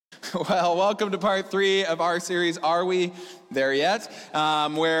Well, welcome to part 3 of our series, Are We There Yet?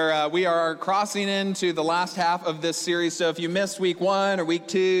 Where we are crossing into the last half of this series. So if you missed week 1 or week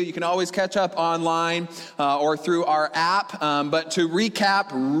 2, you can always catch up online or through our app. But to recap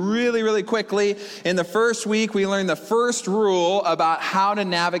really quickly, in the first week, we learned the first rule about how to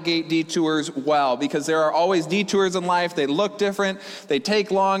navigate detours well, because there are always detours in life. They look different, they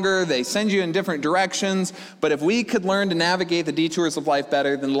take longer, they send you in different directions. But if we could learn to navigate the detours of life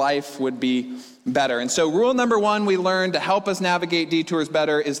better, then life would be better. And so rule number 1 we learned to help us navigate detours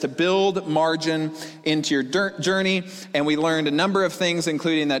better is to build margin into your journey. And we learned a number of things,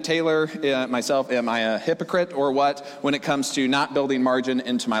 including that Taylor, myself, am I a hypocrite or what when it comes to not building margin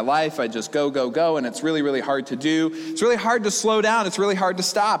into my life? I just go, and it's really hard to do. It's really hard to slow down. It's really hard to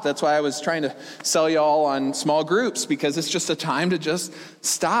stop. That's why I was trying to sell you all on small groups, because it's just a time to just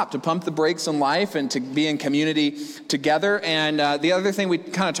stop, to pump the brakes in life and to be in community together. And the other thing we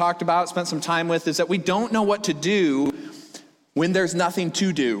kind of talked about, spent some time with, is that we don't know what to do when there's nothing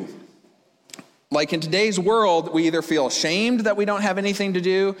to do. Like in today's world, we either feel ashamed that we don't have anything to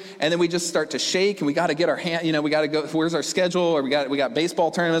do, and then we just start to shake, and we got to get our hand, we got to go, where's our schedule, or we got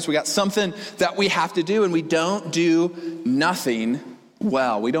baseball tournaments, we got something that we have to do, and we don't do nothing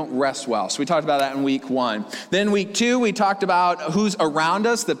well. We don't rest well. So we talked about that in week 1. Then week 2, we talked about who's around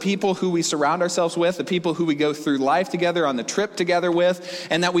us, the people who we surround ourselves with, the people who we go through life together, on the trip together with,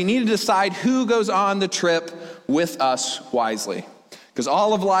 and that we need to decide who goes on the trip with us wisely. Because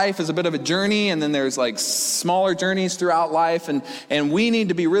all of life is a bit of a journey, and then there's like smaller journeys throughout life, and we need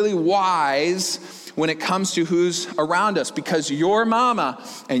to be really wise when it comes to who's around us, because your mama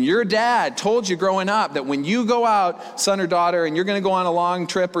and your dad told you growing up that when you go out, son or daughter, and you're going to go on a long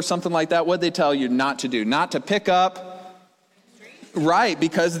trip or something like that, what'd they tell you not to do? Not to pick up, right,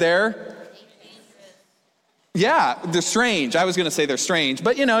 because they're strange. I was going to say they're strange,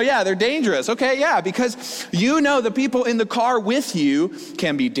 but they're dangerous. Okay, because the people in the car with you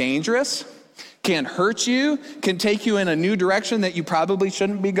can be dangerous, can hurt you, can take you in a new direction that you probably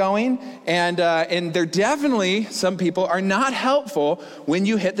shouldn't be going. And they're definitely, some people are not helpful when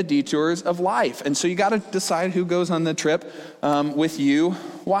you hit the detours of life. And so you got to decide who goes on the trip with you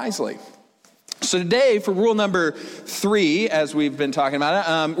wisely. So today, for rule number 3, as we've been talking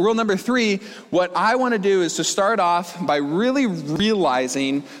about it, rule number 3, what I want to do is to start off by really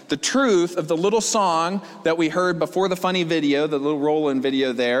realizing the truth of the little song that we heard before the funny video, the little roll-in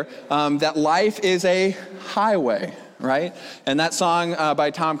video there, that life is a highway, right? And that song by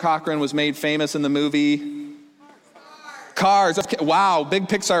Tom Cochrane was made famous in the movie Cars. Okay. Wow, big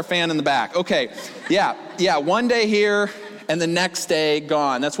Pixar fan in the back. Okay, yeah, one day here, and the next day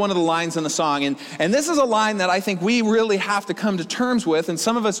gone. That's one of the lines in the song. And this is a line that I think we really have to come to terms with. And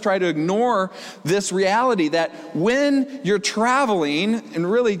some of us try to ignore this reality that when you're traveling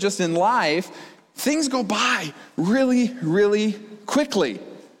and really just in life, things go by really quickly.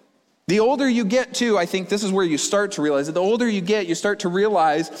 The older you get too, I think this is where you start to realize that the older you get, you start to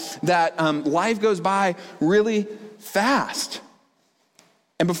realize that life goes by really fast.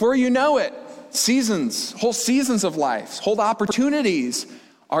 And before you know it, whole seasons of life, whole opportunities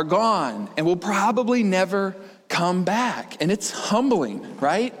are gone and will probably never come back. And it's humbling,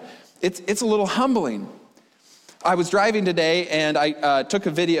 right? It's a little humbling. I was driving today and I took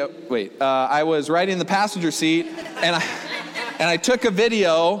a video. I was riding in the passenger seat and I took a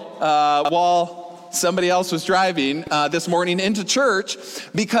video while somebody else was driving this morning into church,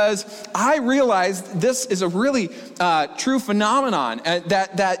 because I realized this is a really true phenomenon,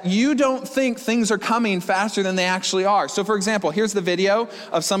 that you don't think things are coming faster than they actually are. So for example, here's the video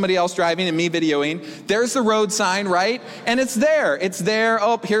of somebody else driving and me videoing. There's the road sign, right? And it's there.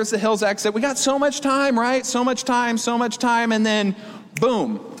 Oh, here's the Hills exit. We got so much time, right? So much time. And then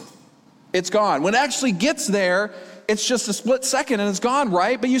boom, it's gone. When it actually gets there, it's just a split second and it's gone,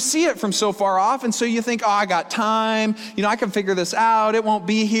 right? But you see it from so far off, and so you think, I got time. I can figure this out. It won't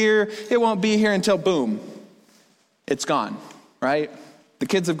be here until boom, it's gone, right? The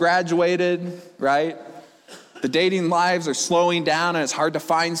kids have graduated, right? The dating lives are slowing down and it's hard to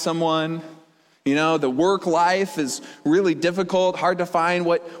find someone. The work life is really difficult, hard to find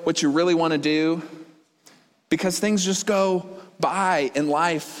what you really want to do, because things just go by in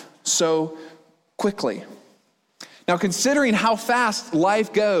life so quickly. Now, considering how fast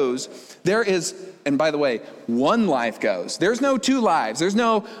life goes, there is, and by the way, one life goes. There's no 2 lives. There's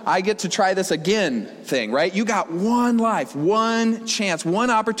no, I get to try this again thing, right? You got one life, one chance, one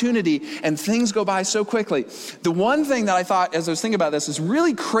opportunity, and things go by so quickly. The one thing that I thought, as I was thinking about this, is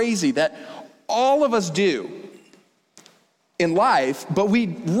really crazy that all of us do in life, but we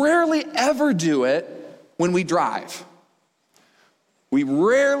rarely ever do it when we drive. We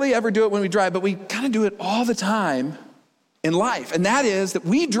rarely ever do it when we drive, but we kind of do it all the time in life. And that is that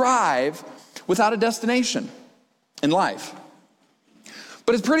we drive without a destination in life.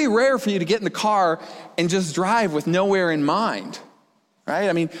 But it's pretty rare for you to get in the car and just drive with nowhere in mind, right?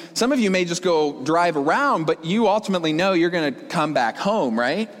 I mean, some of you may just go drive around, but you ultimately know you're going to come back home,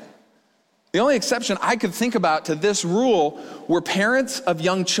 right? The only exception I could think about to this rule were parents of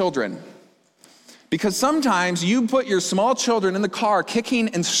young children. Because sometimes you put your small children in the car kicking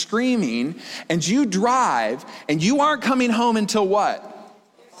and screaming, and you drive, and you aren't coming home until what?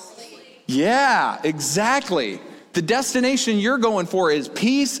 Yeah, exactly. The destination you're going for is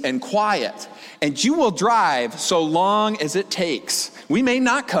peace and quiet, and you will drive so long as it takes. We may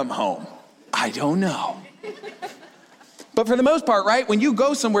not come home. I don't know. But for the most part, right, when you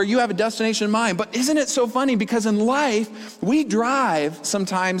go somewhere, you have a destination in mind. But isn't it so funny? Because in life, we drive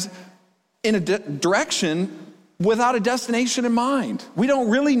sometimes in a direction without a destination in mind. We don't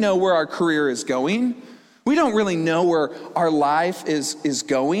really know where our career is going. We don't really know where our life is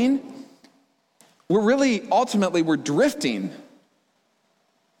going. Ultimately, we're drifting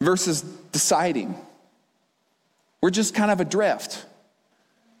versus deciding. We're just kind of adrift.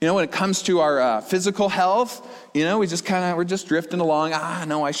 You know, when it comes to our physical health, you know, we're just drifting along.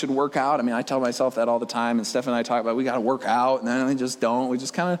 No, I should work out. I mean, I tell myself that all the time, and Steph and I talk about we got to work out, and then we just don't. We're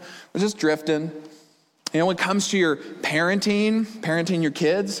just drifting. You know, when it comes to your parenting your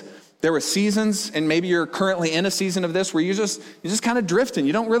kids, there were seasons, and maybe you're currently in a season of this where you're just kind of drifting.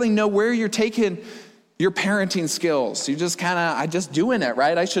 You don't really know where you're taking your parenting skills. You just I'm just doing it,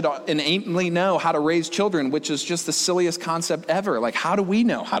 right? I should innately know how to raise children, which is just the silliest concept ever. Like, how do we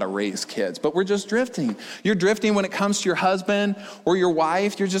know how to raise kids? But we're just drifting. You're drifting when it comes to your husband or your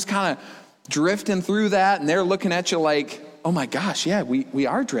wife. You're just kind of drifting through that, and they're looking at you like, oh my gosh, yeah, we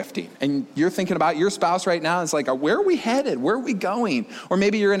are drifting. And you're thinking about your spouse right now. It's like, where are we headed? Where are we going? Or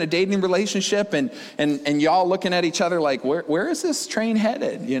maybe you're in a dating relationship and y'all looking at each other like, where is this train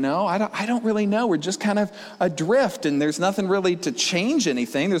headed? You know, I don't really know. We're just kind of adrift, and there's nothing really to change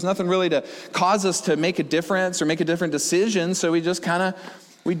anything. There's nothing really to cause us to make a difference or make a different decision. So we just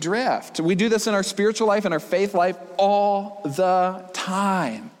we drift. We do this in our spiritual life and our faith life all the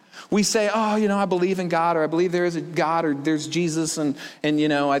time. We say, I believe in God, or I believe there is a God, or there's Jesus, and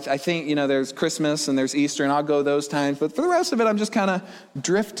I think, there's Christmas and there's Easter, and I'll go those times. But for the rest of it, I'm just kind of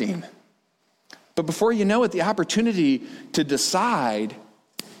drifting. But before you know it, the opportunity to decide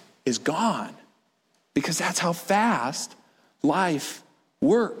is gone, because that's how fast life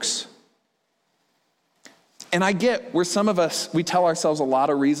works. And I get where some of us, we tell ourselves a lot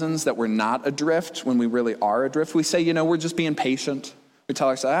of reasons that we're not adrift when we really are adrift. We say, we're just being patient. We tell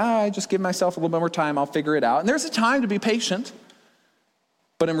ourselves, I just give myself a little bit more time, I'll figure it out. And there's a time to be patient.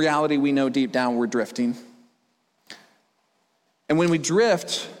 But in reality, we know deep down we're drifting. And when we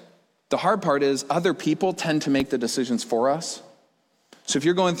drift, the hard part is other people tend to make the decisions for us. So if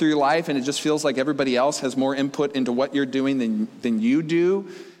you're going through your life and it just feels like everybody else has more input into what you're doing than you do,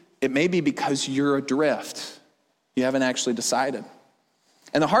 it may be because you're adrift. You haven't actually decided.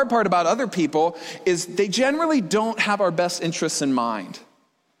 And the hard part about other people is they generally don't have our best interests in mind.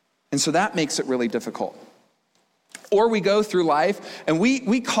 And so that makes it really difficult. Or we go through life and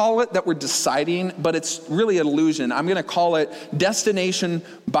we call it that we're deciding, but it's really an illusion. I'm going to call it destination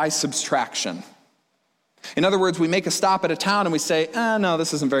by subtraction. In other words, we make a stop at a town and we say, no,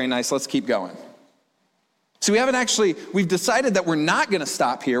 this isn't very nice, let's keep going. So we've decided that we're not going to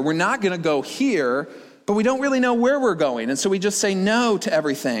stop here, we're not going to go here, but we don't really know where we're going. And so we just say no to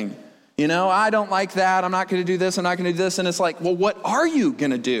everything. I don't like that. I'm not going to do this. I'm not going to do this. And it's like, well, what are you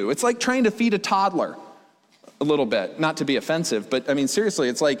going to do? It's like trying to feed a toddler a little bit, not to be offensive, but I mean, seriously,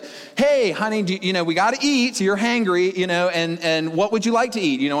 it's like, hey, honey, we got to eat. So you're hangry, and what would you like to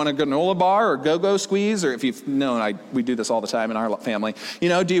eat? You want a granola bar or go-go squeeze? Or if you've known, we do this all the time in our family.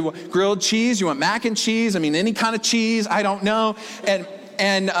 Do you want grilled cheese? You want mac and cheese? I mean, any kind of cheese? I don't know.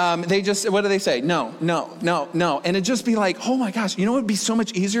 And they just, what do they say? No. And it'd just be like, oh my gosh, what would be so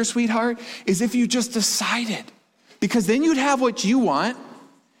much easier, sweetheart, is if you just decided. Because then you'd have what you want,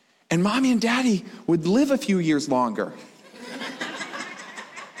 and mommy and daddy would live a few years longer.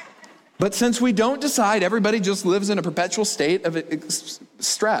 But since we don't decide, everybody just lives in a perpetual state of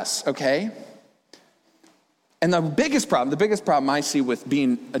stress, okay? And the biggest problem I see with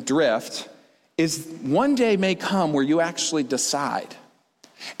being adrift is one day may come where you actually decide.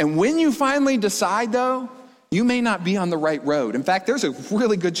 And when you finally decide, though, you may not be on the right road. In fact, there's a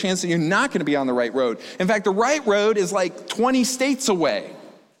really good chance that you're not going to be on the right road. In fact, the right road is like 20 states away.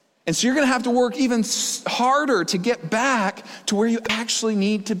 And so you're going to have to work even harder to get back to where you actually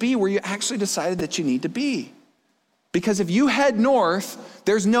need to be, where you actually decided that you need to be. Because if you head north,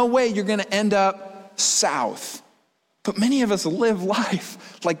 there's no way you're going to end up south. But many of us live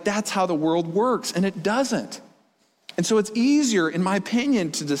life like that's how the world works, and it doesn't. And so it's easier, in my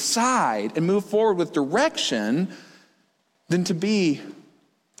opinion, to decide and move forward with direction than to be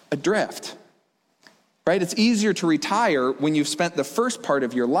adrift. Right? It's easier to retire when you've spent the first part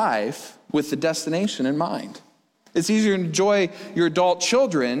of your life with the destination in mind. It's easier to enjoy your adult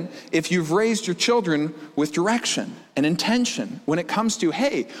children if you've raised your children with direction and intention when it comes to,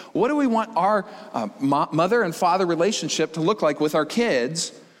 hey, what do we want our mother and father relationship to look like with our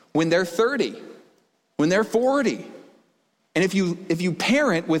kids when they're 30, when they're 40? And if you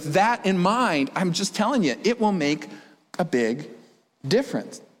parent with that in mind, I'm just telling you, it will make a big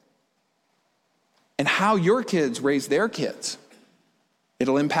difference. And how your kids raise their kids,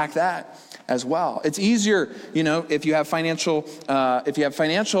 it'll impact that as well. It's easier, if you have financial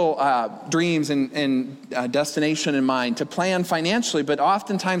dreams and destination in mind to plan financially, but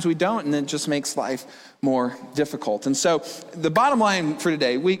oftentimes we don't, and it just makes life more difficult. And so the bottom line for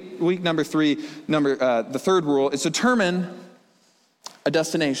today, week number 3, the third rule is determine a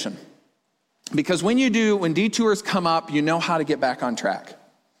destination. Because when detours come up, you know how to get back on track.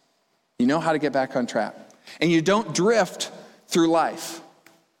 You know how to get back on track. And you don't drift through life.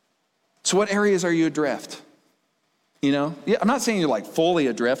 So what areas are you adrift? Yeah, I'm not saying you're like fully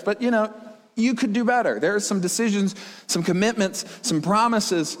adrift, but you could do better. There are some decisions, some commitments, some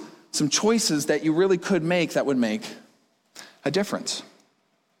promises, some choices that you really could make that would make a difference.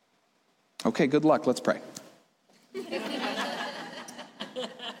 Okay, good luck. Let's pray.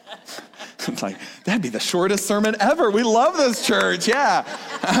 It's like, that'd be the shortest sermon ever. We love this church. Yeah.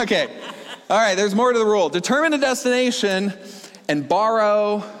 Okay. All right, there's more to the rule. Determine a destination and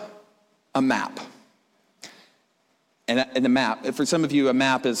borrow a map. And a map, for some of you, a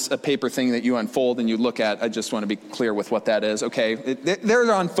map is a paper thing that you unfold and you look at. I just want to be clear with what that is. Okay,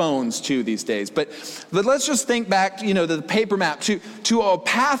 they're on phones too these days. But let's just think back, to the paper map, to a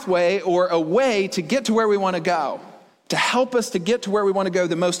pathway or a way to get to where we want to go, to help us to get to where we want to go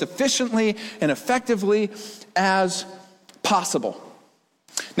the most efficiently and effectively as possible.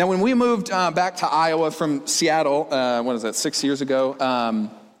 Now, when we moved back to Iowa from Seattle, 6 years ago,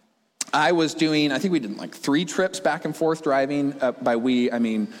 I was doing, I think we did like 3 trips back and forth driving. By we, I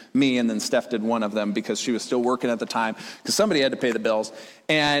mean me, and then Steph did one of them because she was still working at the time because somebody had to pay the bills.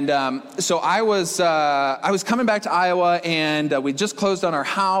 And so I was coming back to Iowa, and we just closed on our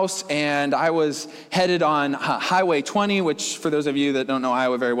house, and I was headed on Highway 20, which for those of you that don't know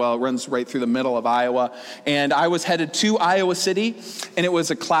Iowa very well, runs right through the middle of Iowa. And I was headed to Iowa City, and it was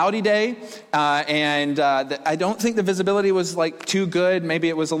a cloudy day, and I don't think the visibility was like too good. Maybe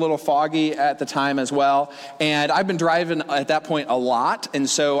it was a little foggy at the time as well. And I've been driving at that point a lot, and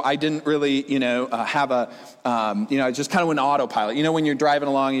so I didn't really, have a, I just kind of went autopilot. When you're driving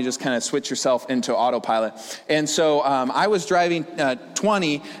along, you just kind of switch yourself into autopilot. And so I was driving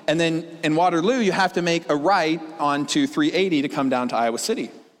 20, and then in Waterloo, you have to make a right onto 380 to come down to Iowa City.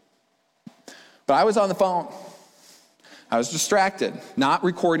 But I was on the phone. I was distracted, not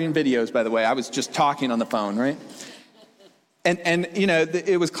recording videos, by the way. I was just talking on the phone, right? And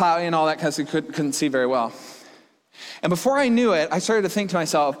it was cloudy and all that because I couldn't see very well. And before I knew it, I started to think to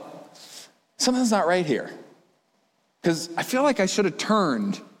myself, something's not right here. Because I feel like I should have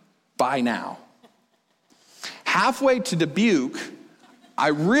turned by now. Halfway to Dubuque, I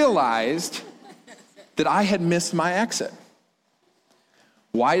realized that I had missed my exit.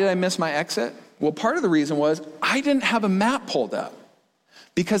 Why did I miss my exit? Well, part of the reason was I didn't have a map pulled up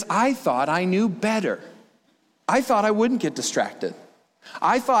because I thought I knew better. I thought I wouldn't get distracted.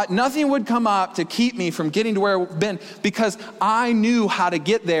 I thought nothing would come up to keep me from getting to where I've been because I knew how to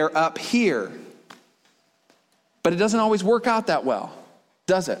get there up here. But it doesn't always work out that well,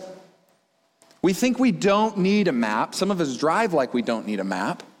 does it? We think we don't need a map. Some of us drive like we don't need a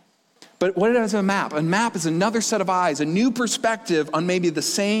map. But what is a map? A map is another set of eyes, a new perspective on maybe the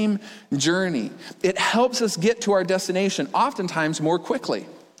same journey. It helps us get to our destination oftentimes more quickly.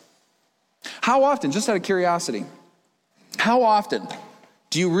 How often, just out of curiosity, how often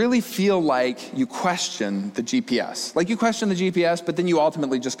do you really feel like you question the GPS? Like you question the GPS, but then you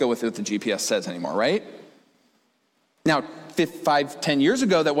ultimately just go with what the GPS says anymore, right? Now, 5, 10 years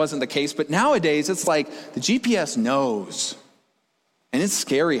ago, that wasn't the case, but nowadays it's like the GPS knows. And it's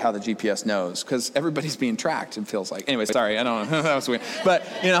scary how the GPS knows because everybody's being tracked, it feels like. Anyway, sorry, I don't know, that was weird. But,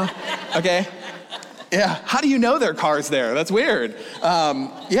 okay. Yeah, how do you know their car's there? That's weird.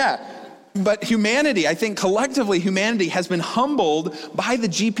 But humanity, I think collectively humanity has been humbled by the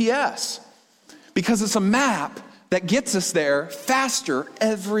GPS because it's a map that gets us there faster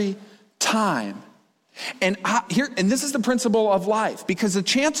every time. And this is the principle of life, because the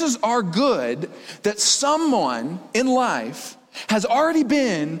chances are good that someone in life has already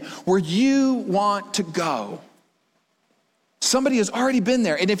been where you want to go. Somebody has already been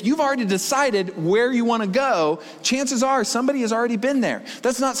there. And if you've already decided where you want to go, chances are somebody has already been there.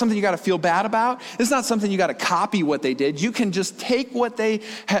 That's not something you got to feel bad about. It's not something you got to copy what they did. You can just take what they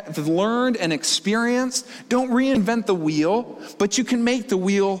have learned and experienced. Don't reinvent the wheel, but you can make the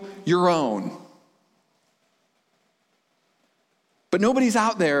wheel your own. But nobody's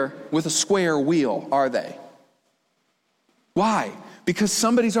out there with a square wheel, are they? Why? Because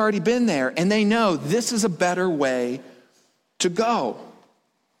somebody's already been there and they know this is a better way to go.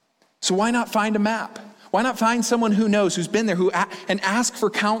 So why not find a map? Why not find someone who knows, who's been there, and ask for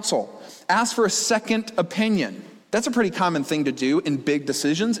counsel? Ask for a second opinion. That's a pretty common thing to do in big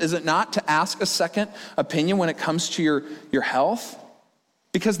decisions, is it not? To ask a second opinion when it comes to your health?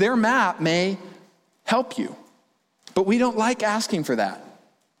 Because their map may help you. But we don't like asking for that.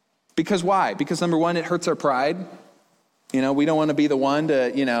 Because why? Because number one, it hurts our pride. We don't want to be the one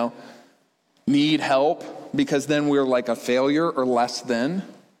to, need help, because then we're like a failure or less than.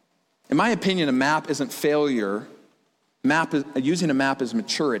 In my opinion, a map isn't failure. Using a map is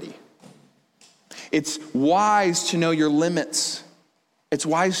maturity. It's wise to know your limits. It's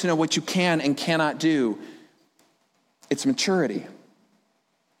wise to know what you can and cannot do. It's maturity.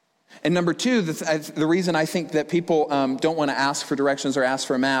 And number two, the reason I think that people don't want to ask for directions or ask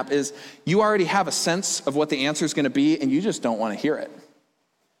for a map is you already have a sense of what the answer is going to be, and you just don't want to hear it.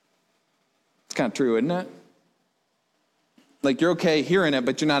 It's kind of true, isn't it? Like, you're okay hearing it,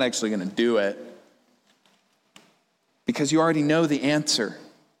 but you're not actually going to do it because you already know the answer.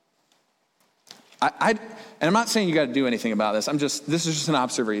 And I'm not saying you got to do anything about this. This is just an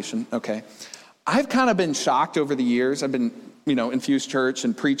observation, okay? I've kind of been shocked over the years. I've been, in Fuse Church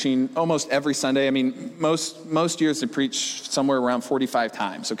and preaching almost every Sunday. I mean, most years I preach somewhere around 45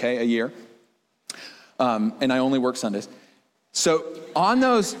 times, okay, a year. And I only work Sundays. So on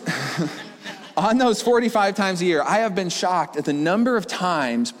those 45 times a year, I have been shocked at the number of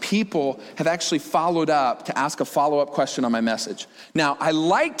times people have actually followed up to ask a follow-up question on my message. Now, I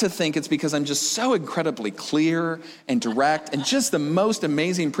like to think it's because I'm just so incredibly clear and direct and just the most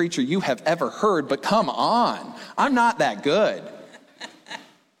amazing preacher you have ever heard, but come on, I'm not that good.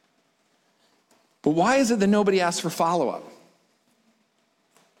 But why is it that nobody asks for follow-up?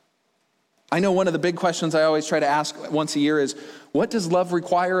 I know one of the big questions I always try to ask once a year is, what does love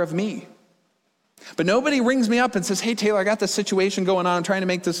require of me? But nobody rings me up and says, hey, Taylor, I got this situation going on. I'm trying to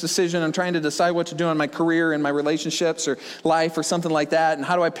make this decision. I'm trying to decide what to do in my career and my relationships or life or something like that. And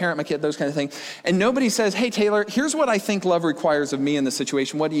how do I parent my kid, those kind of things. And nobody says, hey, Taylor, here's what I think love requires of me in this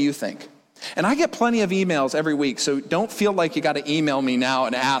situation. What do you think? And I get plenty of emails every week. So don't feel like you got to email me now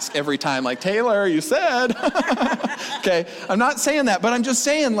and ask every time, like, Taylor, you said. Okay, I'm not saying that, but I'm just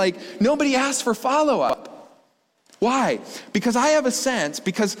saying, like, nobody asks for follow-up. Why? Because I have a sense,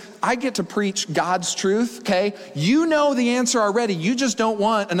 because I get to preach God's truth, okay? You know the answer already. You just don't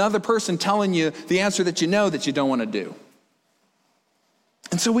want another person telling you the answer that you know that you don't want to do.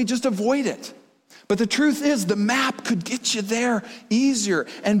 And so we just avoid it. But the truth is, the map could get you there easier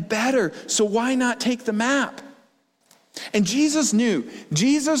and better. So why not take the map? And Jesus knew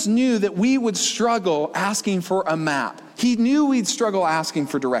that we would struggle asking for a map. He knew we'd struggle asking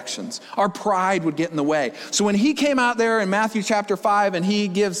for directions. Our pride would get in the way. So when he came out there in Matthew chapter 5 and he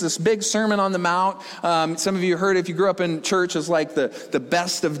gives this big Sermon on the Mount, some of you heard, if you grew up in church, as like the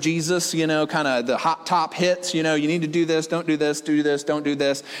best of Jesus, kind of the hot top hits, you need to do this, don't do this, do this, don't do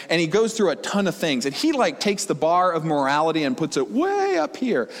this. And he goes through a ton of things. And he takes the bar of morality and puts it way up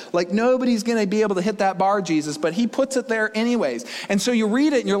here. Like nobody's going to be able to hit that bar, Jesus, but he puts it there anyways. And so you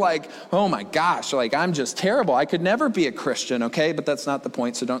read it and you're like, oh my gosh, I'm just terrible. I could never be a Christian, okay? But that's not the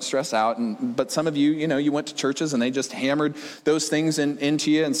point, so don't stress out. But some of you, you went to churches and they just hammered those things into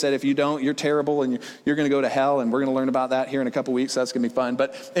you and said, if you don't, you're terrible and you're going to go to hell, and we're going to learn about that here in a couple weeks. So that's going to be fun.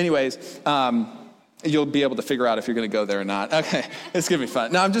 But anyways, you'll be able to figure out if you're going to go there or not. Okay, it's going to be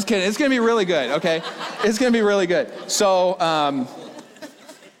fun. No, I'm just kidding. It's going to be really good, okay? It's going to be really good. So,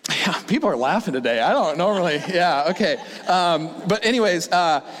 yeah, people are laughing today. I don't normally, yeah, okay. But anyways,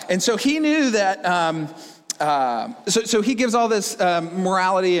 and so he knew that, so he gives all this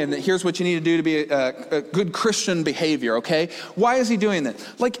morality, and here's what you need to do to be a good Christian behavior, okay? Why is he doing that?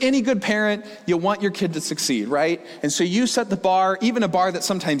 Like any good parent, you want your kid to succeed, right? And so you set the bar, even a bar that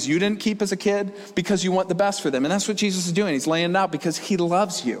sometimes you didn't keep as a kid, because you want the best for them. And that's what Jesus is doing. He's laying it out because he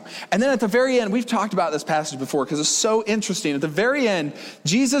loves you. And then at the very end, we've talked about this passage before because it's so interesting. At the very end,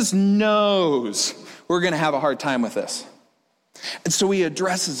 Jesus knows we're going to have a hard time with this. And so he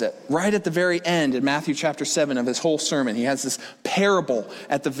addresses it right at the very end in Matthew chapter 7 of his whole sermon. He has this parable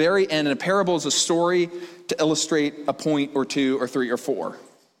at the very end, and a parable is a story to illustrate a point or two or three or four.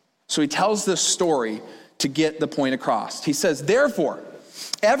 So he tells this story to get the point across. He says, therefore,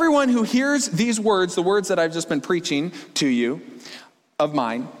 everyone who hears these words, the words that I've just been preaching to you of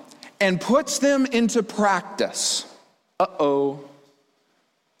mine, and puts them into practice. You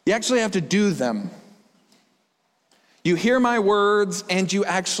actually have to do them. You hear my words and you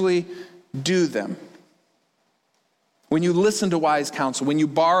actually do them. When you listen to wise counsel, when you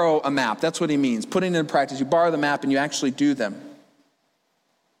borrow a map, that's what he means. Putting it in practice, you borrow the map and you actually do them.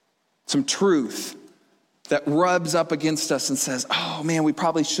 Some truth that rubs up against us and says, oh man, we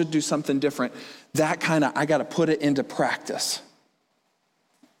probably should do something different. That kind of, I got to put it into practice.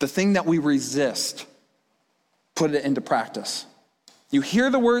 The thing that we resist, put it into practice. You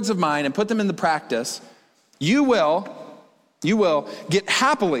hear the words of mine and put them into practice, you will get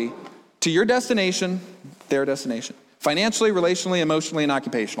happily to your destination, their destination, financially, relationally, emotionally, and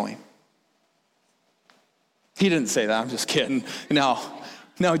occupationally. He didn't say that, I'm just kidding.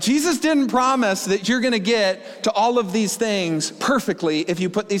 No, Jesus didn't promise that you're going to get to all of these things perfectly if you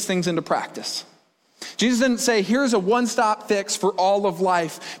put these things into practice. Jesus didn't say, here's a one-stop fix for all of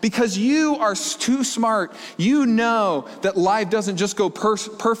life, because you are too smart. You know that life doesn't just go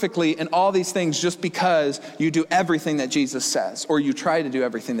perfectly in all these things just because you do everything that Jesus says, or you try to do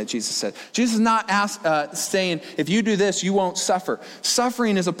everything that Jesus said. Jesus is not saying, if you do this, you won't suffer.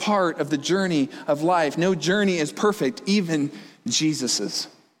 Suffering is a part of the journey of life. No journey is perfect, even Jesus's.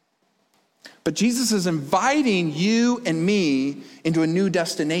 But Jesus is inviting you and me into a new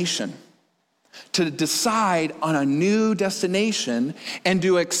destination, to decide on a new destination and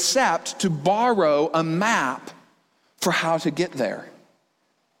to accept, to borrow a map for how to get there.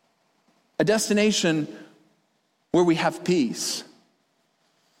 A destination where we have peace,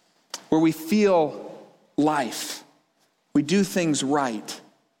 where we feel life, we do things right.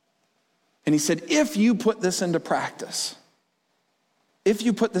 And he said, if you put this into practice,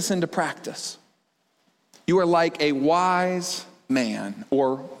 you are like a wise man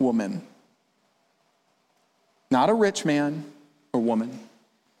or woman. Not a rich man or woman.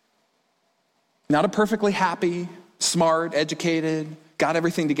 Not a perfectly happy, smart, educated, got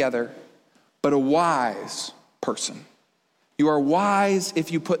everything together, but a wise person. You are wise if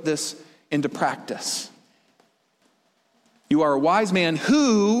you put this into practice. You are a wise man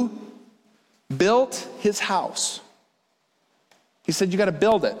who built his house. He said you got to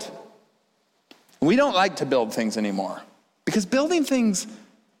build it. We don't like to build things anymore because building things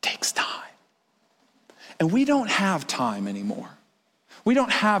takes time. And we don't have time anymore. We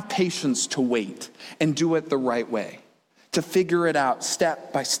don't have patience to wait and do it the right way, to figure it out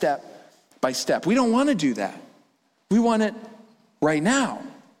step by step by step. We don't want to do that. We want it right now.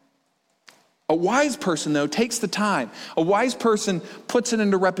 A wise person, though, takes the time. A wise person puts it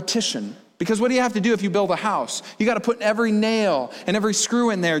into repetition. Because what do you have to do if you build a house? You got to put every nail and every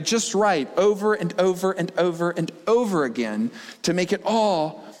screw in there just right over and over and over and over again to make it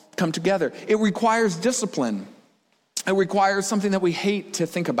all come together. It requires discipline. It requires something that we hate to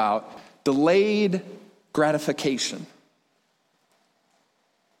think about, delayed gratification.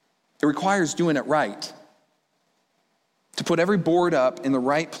 It requires doing it right. To put every board up in the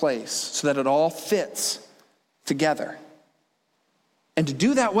right place so that it all fits together. And to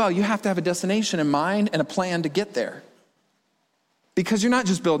do that well, you have to have a destination in mind and a plan to get there. Because you're not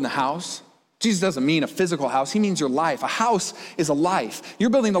just building a house. Jesus doesn't mean a physical house. He means your life. A house is a life. You're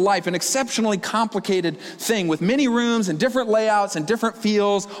building a life, an exceptionally complicated thing with many rooms and different layouts and different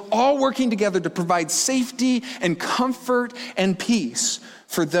feels, all working together to provide safety and comfort and peace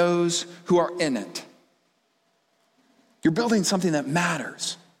for those who are in it. You're building something that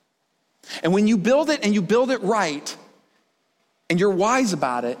matters. And when you build it and you build it right, and you're wise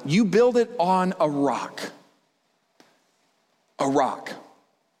about it, you build it on a rock. A rock.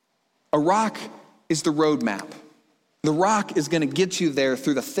 A rock is the roadmap. The rock is going to get you there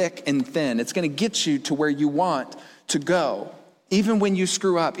through the thick and thin. It's going to get you to where you want to go. Even when you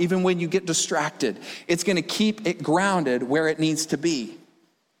screw up, even when you get distracted, it's going to keep it grounded where it needs to be.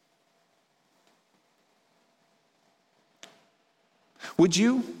 Would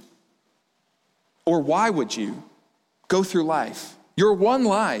you, or why would you, go through life, your one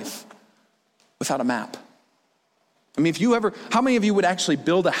life, without a map? I mean, how many of you would actually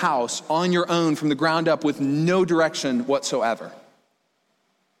build a house on your own from the ground up with no direction whatsoever?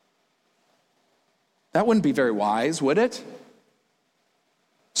 That wouldn't be very wise, would it?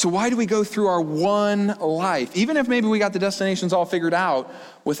 So why do we go through our one life, even if maybe we got the destinations all figured out,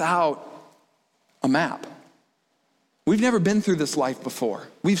 without a map? We've never been through this life before.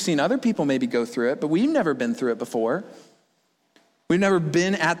 We've seen other people maybe go through it, but we've never been through it before. We've never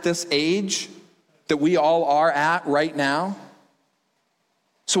been at this age that we all are at right now.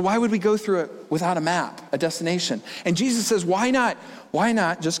 So why would we go through it without a map, a destination? And Jesus says, why not? Why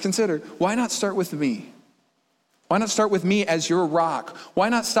not, just consider, why not start with me? Why not start with me as your rock? Why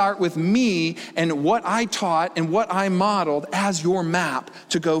not start with me and what I taught and what I modeled as your map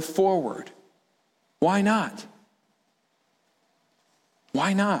to go forward? Why not?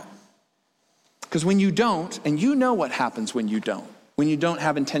 Why not? Because when you don't, and you know what happens when you don't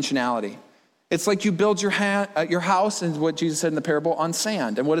have intentionality. It's like you build your house, and what Jesus said in the parable, on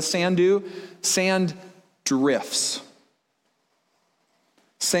sand. And what does sand do? Sand drifts.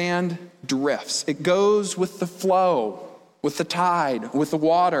 Sand drifts. It goes with the flow, with the tide, with the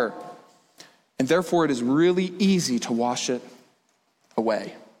water. And therefore, it is really easy to wash it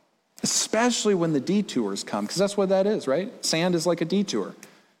away. Especially when the detours come, because that's what that is, right? Sand is like a detour.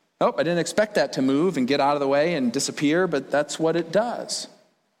 Oh, I didn't expect that to move and get out of the way and disappear, but that's what it does.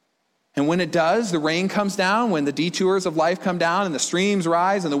 And when it does, the rain comes down, when the detours of life come down and the streams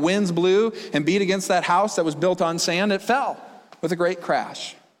rise and the winds blew and beat against that house that was built on sand, it fell with a great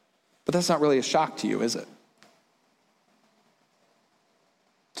crash. But that's not really a shock to you, is it?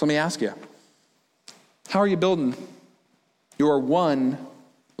 So let me ask you, how are you building your one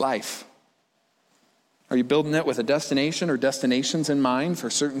life? Are you building it with a destination or destinations in mind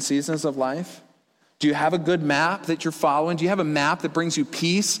for certain seasons of life? Do you have a good map that you're following? Do you have a map that brings you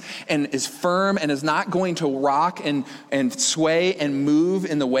peace and is firm and is not going to rock and sway and move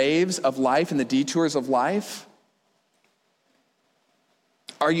in the waves of life and the detours of life?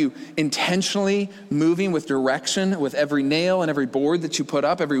 Are you intentionally moving with direction with every nail and every board that you put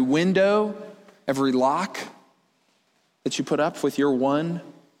up, every window, every lock that you put up with your one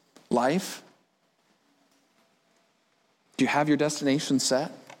life? Do you have your destination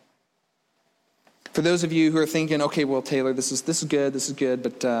set? For those of you who are thinking, okay, well, Taylor, this is good,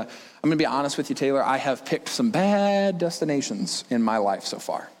 but I'm going to be honest with you, Taylor, I have picked some bad destinations in my life so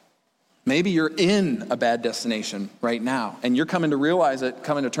far. Maybe you're in a bad destination right now, and you're coming to realize it,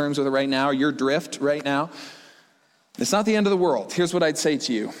 coming to terms with it right now, your drift right now. It's not the end of the world. Here's what I'd say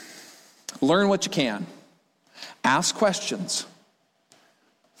to you. Learn what you can. Ask questions.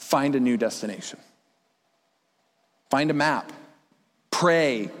 Find a new destination. Find a map.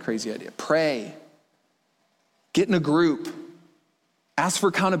 Pray. Crazy idea. Pray. Get in a group. Ask for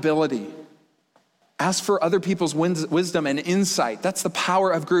accountability. Ask for other people's wisdom and insight. That's the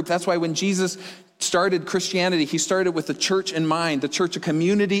power of group. That's why when Jesus started Christianity, he started with the church in mind, the church, a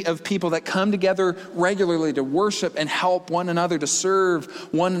community of people that come together regularly to worship and help one another, to serve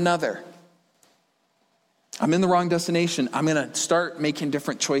one another. I'm in the wrong destination. I'm going to start making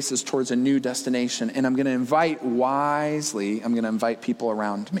different choices towards a new destination, and I'm going to invite wisely, I'm going to invite people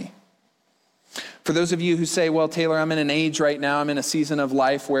around me. For those of you who say, well, Taylor, I'm in an age right now, I'm in a season of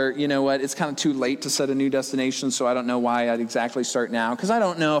life where, you know what, it's kind of too late to set a new destination, so I don't know why I'd exactly start now, because I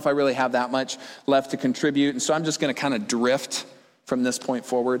don't know if I really have that much left to contribute, and so I'm just going to kind of drift from this point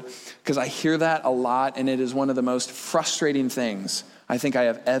forward, because I hear that a lot, and it is one of the most frustrating things I think I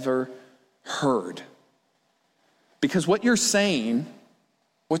have ever heard. Because what you're saying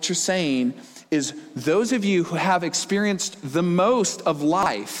is those of you who have experienced the most of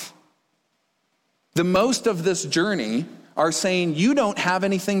life, the most of this journey, are saying you don't have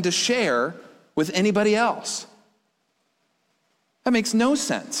anything to share with anybody else. That makes no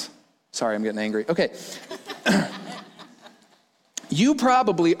sense. Sorry, I'm getting angry. Okay. You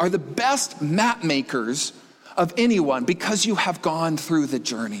probably are the best map makers of anyone because you have gone through the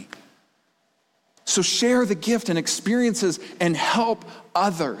journey. So share the gift and experiences and help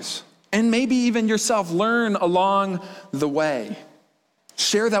others. And maybe even yourself learn along the way.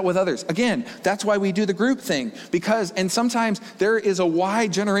 Share that with others. Again, that's why we do the group thing. And sometimes there is a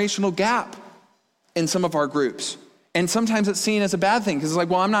wide generational gap in some of our groups. And sometimes it's seen as a bad thing because it's like,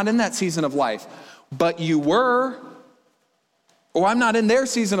 well, I'm not in that season of life. But you were. Or I'm not in their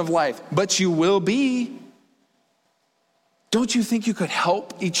season of life, but you will be. Don't you think you could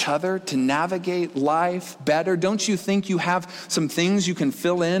help each other to navigate life better? Don't you think you have some things you can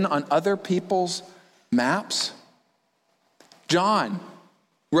fill in on other people's maps? John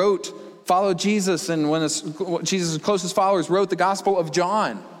followed Jesus, and one of Jesus' closest followers wrote the Gospel of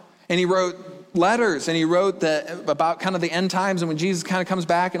John. And he wrote letters, and he wrote about kind of the end times and when Jesus kind of comes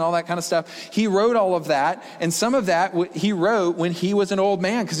back and all that kind of stuff. He wrote all of that, and some of that he wrote when he was an old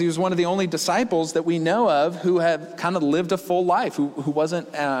man, because he was one of the only disciples that we know of who had kind of lived a full life, who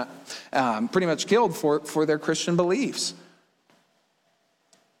wasn't pretty much killed for their Christian beliefs.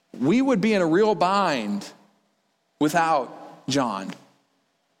 We would be in a real bind without John.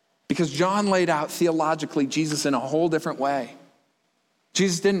 Because John laid out theologically Jesus in a whole different way.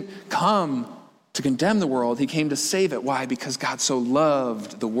 Jesus didn't come to condemn the world. He came to save it. Why? Because God so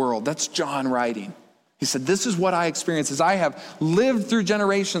loved the world. That's John writing. He said, this is what I experience as I have lived through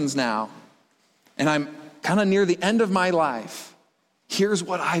generations now, and I'm kind of near the end of my life. Here's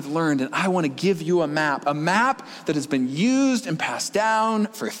what I've learned, and I want to give you a map that has been used and passed down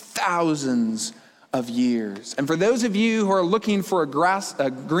for thousands of years. And for those of you who are looking for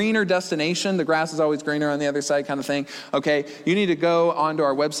a greener destination, the grass is always greener on the other side kind of thing, okay, you need to go onto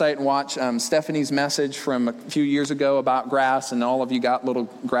our website and watch Stephanie's message from a few years ago about grass, and all of you got little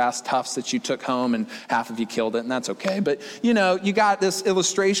grass tufts that you took home, and half of you killed it, and that's okay. But, you got this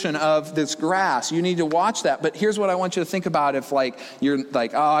illustration of this grass. You need to watch that. But here's what I want you to think about if, you're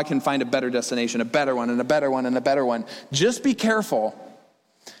like, oh, I can find a better destination, a better one, and a better one, and a better one. Just be careful.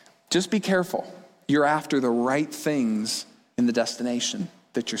 You're after the right things in the destination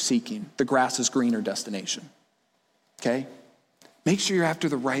that you're seeking, the grass is greener destination, okay? Make sure you're after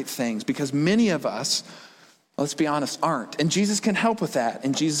the right things, because many of us, let's be honest, aren't. And Jesus can help with that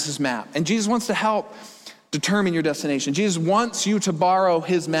in Jesus' map. And Jesus wants to help determine your destination. Jesus wants you to borrow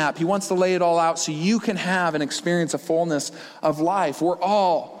his map. He wants to lay it all out so you can have and experience a fullness of life. We're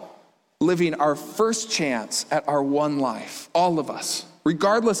all living our first chance at our one life, all of us.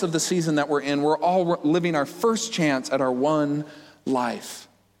 Regardless of the season that we're in, we're all living our first chance at our one life.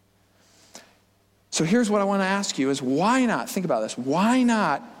 So here's what I want to ask you is why not, think about this, why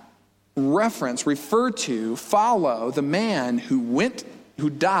not refer to, follow the man who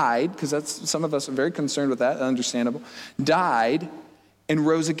died, because that's, some of us are very concerned with that, understandable, died and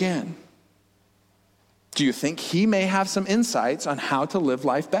rose again. Do you think he may have some insights on how to live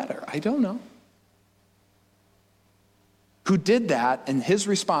life better? I don't know. Who did that, and his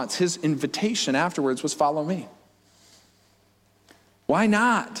response, his invitation afterwards was, follow me. Why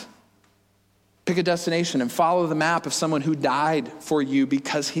not pick a destination and follow the map of someone who died for you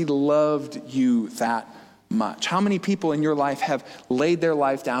because he loved you that much? How many people in your life have laid their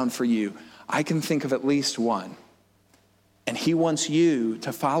life down for you? I can think of at least one. And he wants you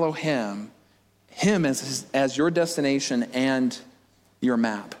to follow him as your destination and your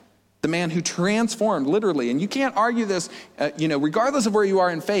map. The man who transformed, literally, and you can't argue this, regardless of where you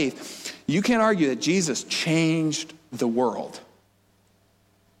are in faith, you can't argue that Jesus changed the world.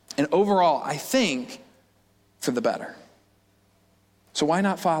 And overall, I think, for the better. So why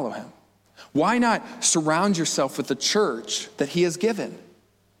not follow him? Why not surround yourself with the church that he has given?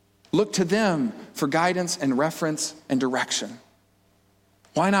 Look to them for guidance and reference and direction.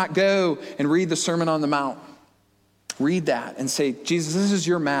 Why not go and read the Sermon on the Mount? Read that and say, Jesus, this is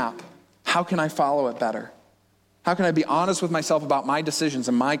your map. How can I follow it better? How can I be honest with myself about my decisions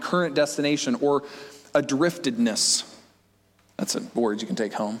and my current destination or adriftedness? That's a word you can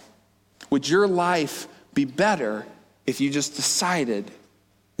take home. Would your life be better if you just decided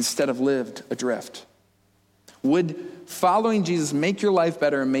instead of lived adrift? Would following Jesus make your life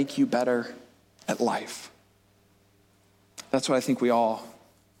better and make you better at life? That's what I think we all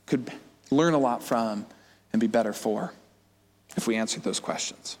could learn a lot from and be better for if we answered those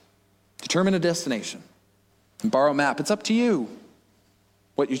questions. Determine a destination and borrow a map. It's up to you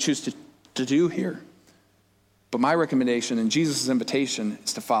what you choose to do here. But my recommendation and Jesus' invitation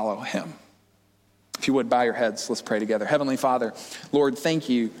is to follow him. If you would, bow your heads. Let's pray together. Heavenly Father, Lord, thank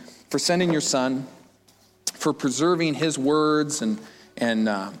you for sending your son, for preserving his words and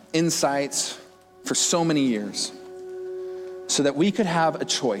insights for so many years so that we could have a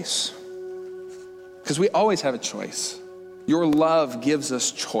choice. Because we always have a choice. Your love gives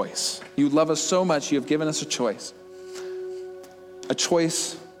us choice. You love us so much, you have given us a choice. A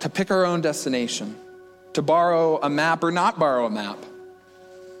choice to pick our own destination, to borrow a map or not borrow a map.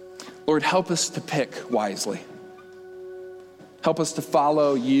 Lord, help us to pick wisely. Help us to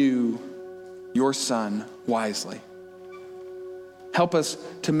follow you, your son, wisely. Help us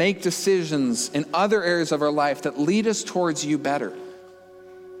to make decisions in other areas of our life that lead us towards you better.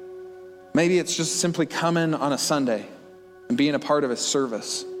 Maybe it's just simply coming on a Sunday and being a part of a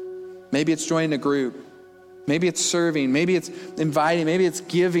service. Maybe it's joining a group. Maybe it's serving. Maybe it's inviting. Maybe it's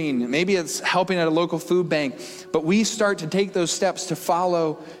giving. Maybe it's helping at a local food bank. But we start to take those steps to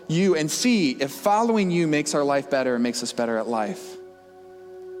follow you and see if following you makes our life better and makes us better at life.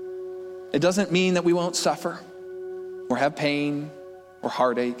 It doesn't mean that we won't suffer or have pain or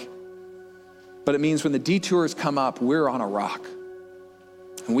heartache. But it means when the detours come up, we're on a rock.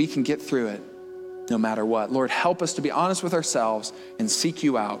 And we can get through it no matter what. Lord, help us to be honest with ourselves and seek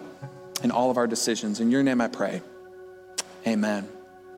you out in all of our decisions. In your name I pray. Amen.